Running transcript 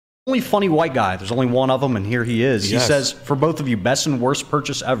Only funny white guy. There's only one of them, and here he is. Yes. He says, for both of you, best and worst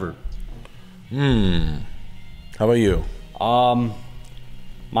purchase ever. How about you?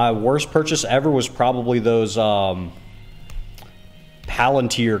 My worst purchase ever was probably those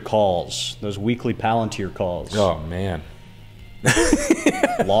Palantir calls. Those weekly Palantir calls. Oh, man.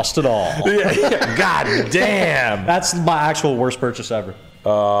 Lost it all. God damn. That's my actual worst purchase ever.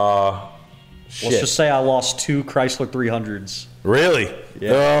 Shit. Let's just say I lost 2 Chrysler 300s. Really?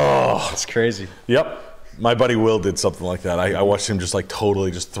 Yeah. Oh. That's crazy. Yep. My buddy Will did something like that. I watched him just like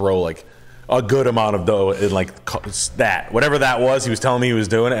totally just throw like a good amount of dough in like that. Whatever that was, he was telling me he was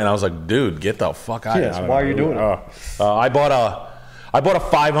doing it, and I was like, dude, get the fuck out of here. Why are you doing it? I bought a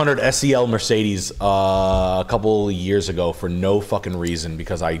 500 SEL Mercedes a couple of years ago for no fucking reason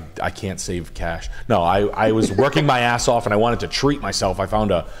because I can't save cash. No, I was working my ass off and I wanted to treat myself. I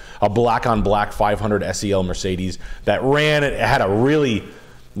found a black on black 500 SEL Mercedes that ran. It had a really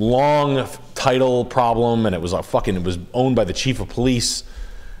long title problem and it was owned by the chief of police.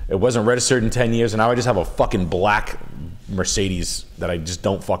 It wasn't registered in 10 years, and now I just have a fucking black Mercedes that I just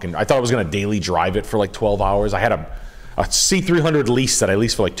don't fucking. I thought I was gonna daily drive it for like 12 hours. I had a C300 lease that I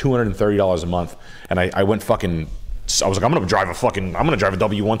leased for like $230 a month, and I went fucking. I was like, I'm gonna drive a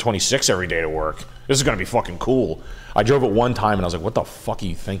W126 every day to work. This is gonna be fucking cool. I drove it one time and I was like, what the fuck are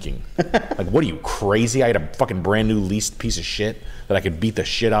you thinking? Like, what are you, crazy? I had a fucking brand new leased piece of shit that I could beat the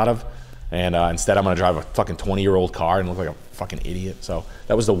shit out of, and instead I'm gonna drive a fucking 20-year-old car and look like a fucking idiot. So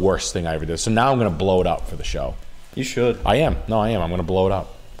that was the worst thing I ever did. So now I'm gonna blow it up for the show. You should. I am. No, I am. I'm gonna blow it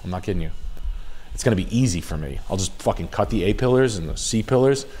up. I'm not kidding you. It's going to be easy for me. I'll just fucking cut the A pillars and the C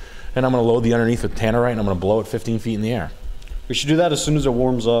pillars, and I'm going to load the underneath with tannerite, and I'm going to blow it 15 feet in the air. We should do that as soon as it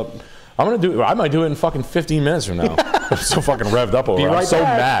warms up. I might do it in fucking 15 minutes from now. I'm so fucking revved up over it. I'm so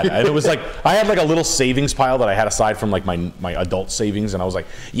mad. And it was like, I had like a little savings pile that I had aside from like my adult savings, and I was like,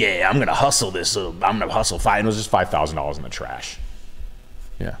 yeah, I'm going to hustle this. I'm going to hustle $5. And it was just $5,000 in the trash.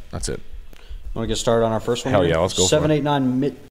 Yeah, that's it. Want to get started on our first one? Hell yeah, let's go for it. 789